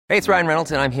Hey, it's Ryan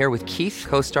Reynolds, and I'm here with Keith,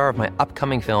 co-star of my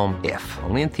upcoming film, If,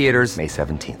 only in theaters May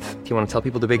 17th. Do you want to tell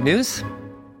people the big news?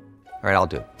 All right, I'll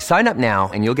do it. Sign up now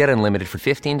and you'll get unlimited for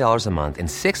 $15 a month and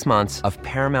 6 months of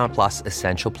Paramount Plus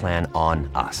Essential Plan on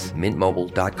us.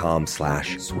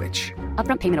 MintMobile.com/switch.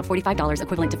 Upfront payment of $45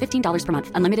 equivalent to $15 per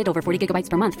month. Unlimited over 40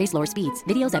 gigabytes per month. Face lower speeds.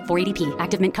 Videos at 480p.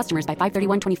 Active Mint customers by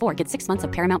 531.24 get 6 months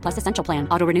of Paramount Plus Essential Plan.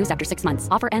 Auto renews after 6 months.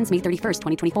 Offer ends May 31st,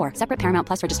 2024. Separate Paramount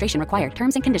Plus registration required.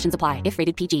 Terms and conditions apply if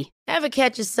rated PG. Ever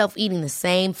catch yourself eating the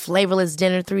same flavorless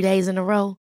dinner 3 days in a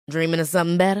row? Dreaming of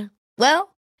something better? Well,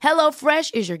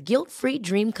 HelloFresh is your guilt-free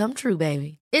dream come true,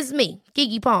 baby. It's me,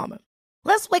 Keke Palmer.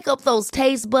 Let's wake up those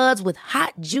taste buds with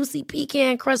hot, juicy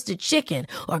pecan-crusted chicken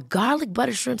or garlic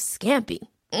butter shrimp scampi.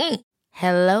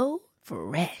 Hello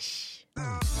Fresh.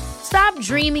 Stop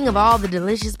dreaming of all the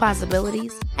delicious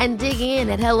possibilities and dig in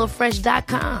at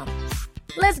HelloFresh.com.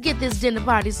 Let's get this dinner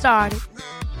party started.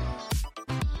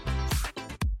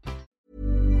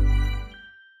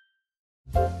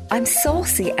 I'm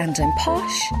saucy and I'm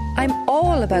posh. I'm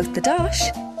all about the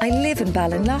dosh. I live in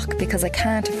Ballinlough because I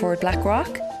can't afford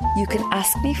Blackrock. You can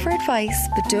ask me for advice,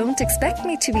 but don't expect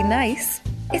me to be nice.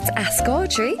 It's Ask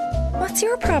Audrey. What's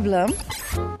your problem?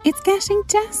 It's getting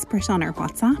desperate on our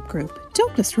WhatsApp group.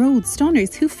 Douglas Road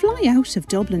stunners who fly out of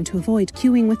Dublin to avoid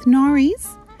queuing with Norries.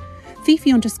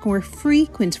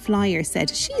 Fifi_frequent flyer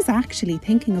said she's actually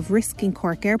thinking of risking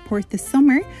Cork Airport this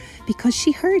summer because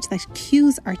she heard that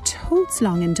queues are totes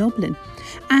long in Dublin.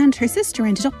 And her sister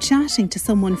ended up chatting to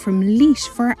someone from Laois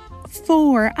for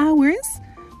 4 hours.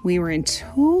 We were in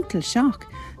total shock.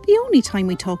 The only time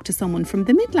we talk to someone from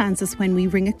the Midlands is when we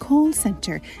ring a call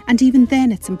centre, and even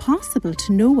then it's impossible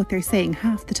to know what they're saying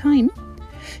half the time.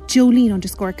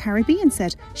 Jolene_Caribbean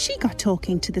said she got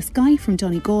talking to this guy from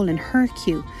Donegal in her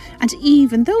queue, and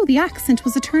even though the accent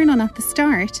was a turn on at the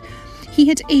start, he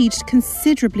had aged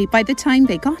considerably by the time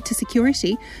they got to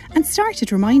security and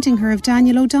started reminding her of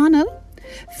Daniel O'Donnell.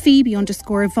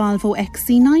 Phoebe_Volvo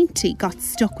XC90 got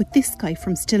stuck with this guy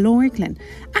from Stillorglin,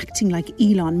 acting like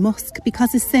Elon Musk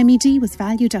because his semi-D was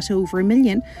valued at over $1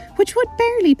 million, which would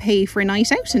barely pay for a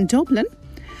night out in Dublin.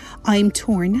 I'm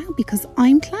torn now because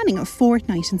I'm planning a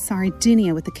fortnight in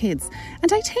Sardinia with the kids,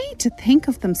 and I'd hate to think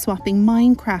of them swapping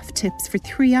Minecraft tips for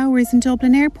 3 hours in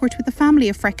Dublin Airport with a family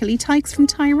of freckly tykes from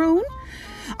Tyrone.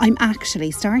 I'm actually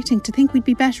starting to think we'd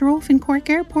be better off in Cork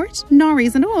Airport,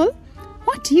 Norries and all.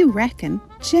 What do you reckon,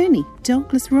 Jenny,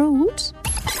 Douglas Road?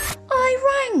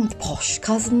 I rang the posh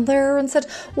cousin there and said,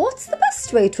 what's the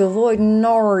best way to avoid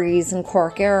Norries in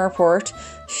Cork Airport?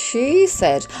 She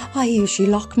said, I usually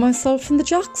lock myself in the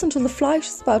jacks until the flight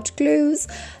is about to close.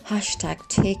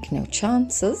 #take no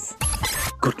chances.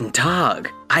 Guten Tag.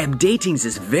 I am dating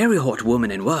this very hot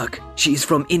woman in work. She is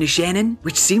from Inishannon,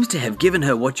 which seems to have given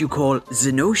her what you call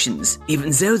the notions,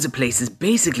 even though the place is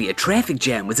basically a traffic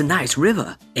jam with a nice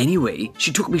river. Anyway,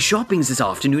 she took me shopping this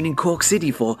afternoon in Cork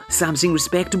City for something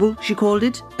respectable, she called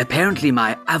it. Apparently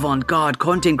my avant-garde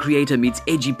content creator meets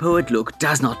edgy poet look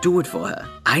does not do it for her.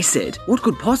 I said, what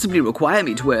could possibly require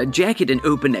me to wear a jacket and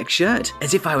open-neck shirt,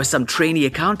 as if I was some trainee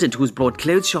accountant who's brought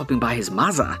clothes shopping by his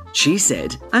mother. She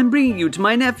said, I'm bringing you to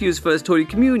my nephew's first Holy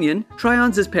Communion. Try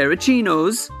on this pair of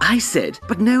chinos. I said,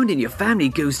 but no one in your family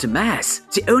goes to mass.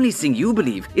 The only thing you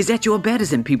believe is that you're better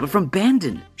than people from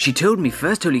Bandon. She told me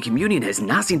First Holy Communion has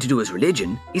nothing to do with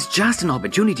religion. It's just an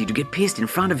opportunity to get pissed in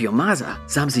front of your mother,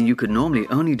 something you could normally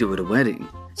only do at a wedding.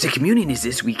 The communion is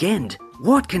this weekend.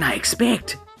 What can I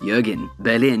expect? Jürgen,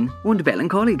 Berlin und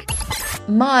Bellenkolleg.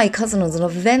 My cousin is an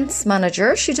events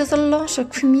manager. She does a lot of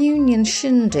communion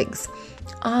shindigs.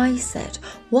 I said,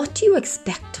 what do you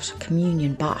expect at a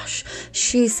communion bash?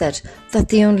 She said that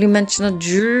the only mention of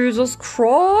Jesus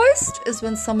Christ is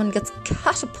when someone gets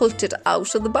catapulted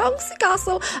out of the bouncy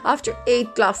castle after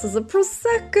 8 glasses of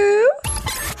Prosecco.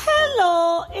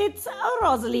 Hello, it's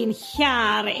Rosaline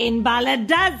here in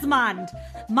Balladasmond.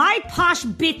 My posh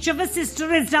bitch of a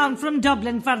sister is down from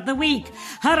Dublin for the week.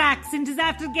 Her accent is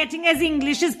after getting as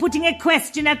English as putting a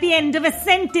question at the end of a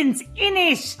sentence in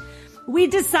it. We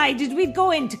decided we'd go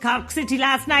into Cork City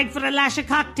last night for a lash of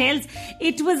cocktails.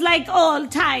 It was like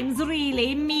old times,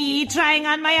 really. Me trying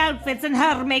on my outfits and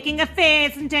her making a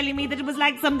face and telling me that it was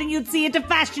like something you'd see at a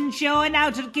fashion show in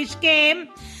Outer Kish game.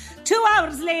 2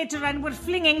 hours later and we're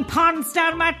flinging porn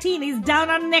star martinis down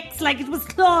our necks like it was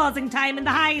closing time in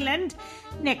the Highland.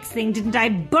 Next thing, didn't I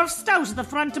burst out of the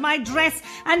front of my dress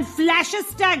and flash a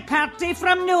stag party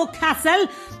from Newcastle?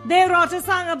 They wrote a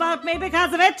song about me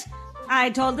because of it. I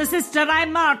told the sister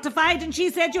I'm mortified and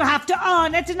she said you have to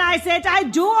own it, and I said I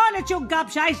do own it, you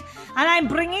gobshite, and I'm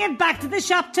bringing it back to the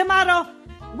shop tomorrow.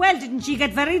 Well, didn't she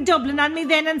get very Dublin on me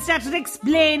then and started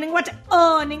explaining what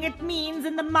owning it means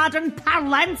in the modern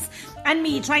parlance, and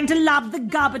me trying to lob the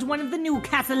gob at one of the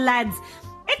Newcastle lads.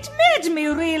 It made me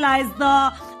realise, though,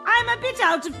 I'm a bit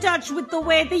out of touch with the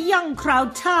way the young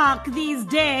crowd talk these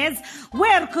days.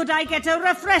 Where could I get a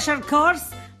refresher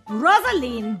course?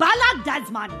 Rosaleen Bala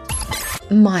Desmond.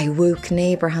 My woke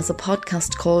neighbour has a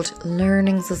podcast called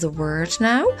Learnings as a Word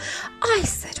Now. I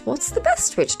said, what's the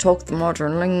best way to talk the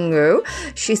modern lingo?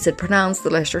 She said, pronounce the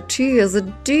letter T as a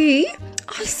D.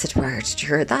 I said, where did you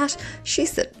hear that? She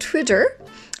said, Twitter.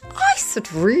 I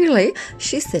said, really?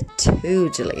 She said,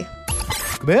 toodly.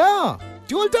 Come here.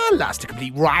 The old dad lost a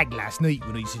complete rag last night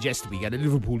when I suggested we get a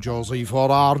Liverpool jersey for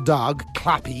our dog,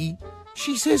 Clappy.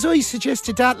 She says I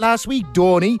suggested that last week,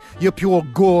 Donny, you pure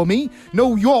gomy.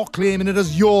 Now you're claiming it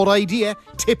as your idea.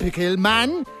 Typical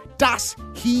man. Das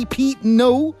he Pete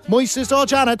no. My sister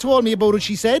Jana told me about it,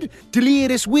 she said. The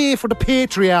latest way for the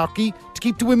patriarchy to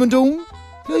keep the women down.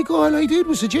 Like all I did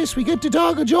was suggest we get the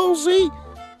dog a jersey.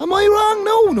 Am I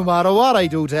wrong? No matter what I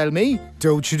do, tell me.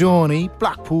 Don't you, Donny?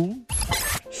 Blackpool.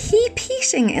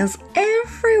 Heap-eating is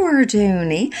everywhere,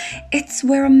 Dooney. It's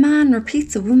where a man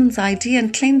repeats a woman's idea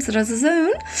and claims it as his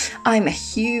own. I'm a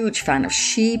huge fan of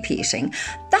sheep-eating.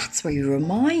 That's where you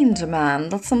remind a man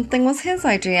that something was his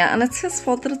idea and it's his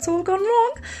fault that it's all gone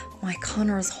wrong. My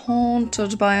Connor is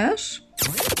haunted by it.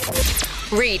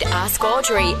 Read Ask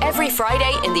Audrey every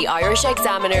Friday in the Irish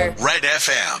Examiner. Red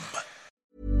FM.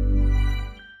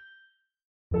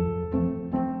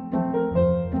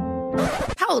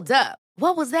 Hold up.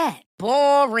 What was that?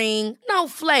 Boring. No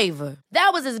flavor.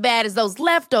 That was as bad as those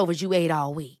leftovers you ate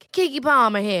all week. Keke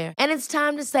Palmer here. And it's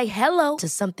time to say hello to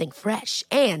something fresh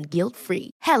and guilt-free.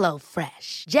 Hello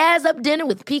Fresh. Jazz up dinner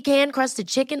with pecan-crusted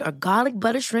chicken or garlic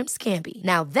butter shrimp scampi.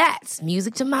 Now that's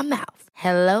music to my mouth.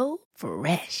 Hello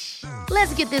Fresh.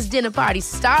 Let's get this dinner party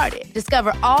started.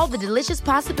 Discover all the delicious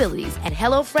possibilities at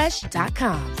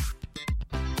HelloFresh.com.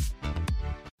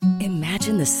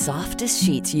 Imagine the softest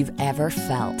sheets you've ever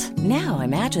felt. Now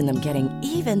imagine them getting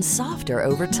even softer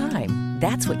over time.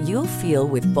 That's what you'll feel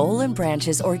with Boll &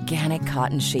 Branch's organic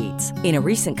cotton sheets. In a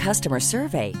recent customer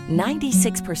survey,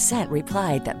 96%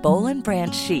 replied that Boll &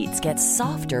 Branch sheets get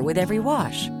softer with every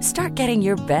wash. Start getting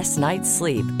your best night's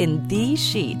sleep in these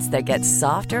sheets that get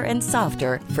softer and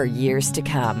softer for years to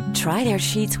come. Try their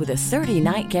sheets with a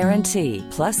 30-night guarantee.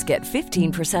 Plus, get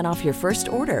 15% off your first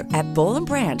order at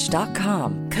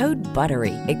bollandbranch.com. Code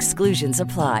BUTTERY. Exclusions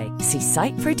apply. See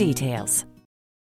site for details.